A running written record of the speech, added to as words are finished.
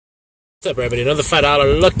What's up, everybody? Another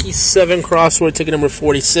 $5 Lucky 7 crossword ticket number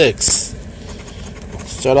 46.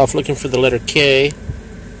 Start off looking for the letter K.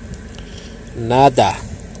 Nada.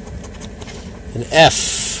 An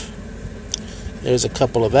F. There's a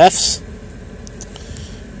couple of F's.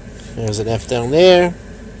 There's an F down there.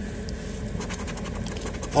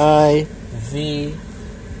 I, V.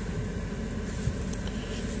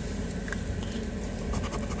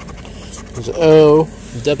 There's an O,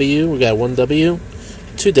 W. We got one W.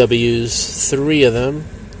 Two W's, three of them,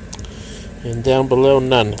 and down below,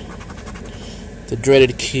 none. The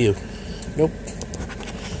dreaded Q. Nope.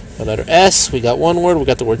 The letter S, we got one word, we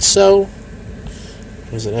got the word so.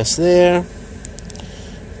 There's an S there.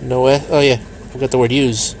 No S, oh yeah, we got the word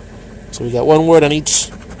use. So we got one word on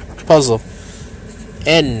each puzzle.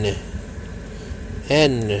 N.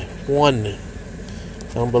 N, one.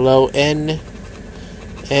 Down below, N.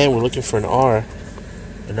 And we're looking for an R.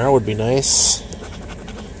 An R would be nice.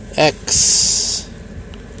 X.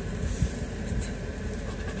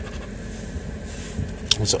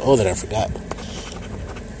 There's an O that I forgot.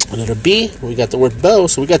 Letter B, we got the word bow,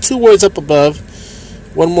 so we got two words up above.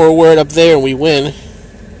 One more word up there and we win.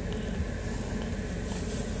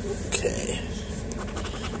 Okay.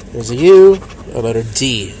 There's a U, a letter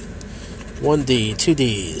D. One D, two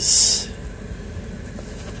D's.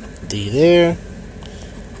 D there.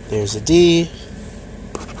 There's a D.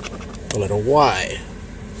 A letter Y.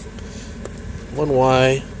 One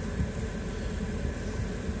Y.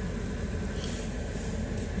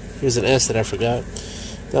 Here's an S that I forgot.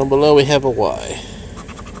 Down below we have a Y.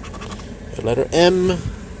 A letter M.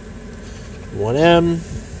 One M.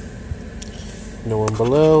 No one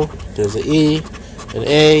below. There's an E. An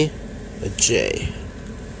A. A J.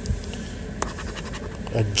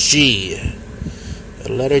 A G. A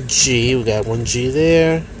letter G. We got one G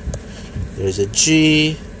there. There's a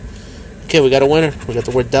G. Okay, we got a winner. We got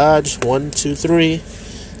the word dodge. 1, 2, 3.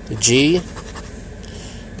 The G.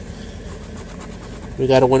 We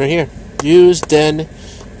got a winner here. Use, den,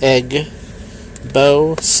 egg,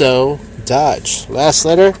 bow, so, dodge. Last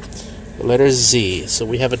letter, the letter Z. So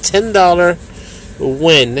we have a $10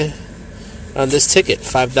 win on this ticket.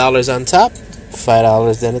 $5 on top,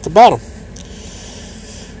 $5 then at the bottom.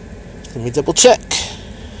 Let me double check.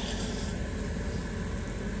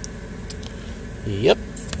 Yep.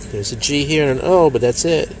 There's a G here and an O, but that's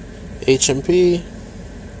it. H and P.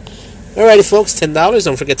 Alrighty, folks, $10.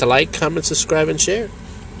 Don't forget to like, comment, subscribe, and share.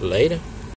 Later.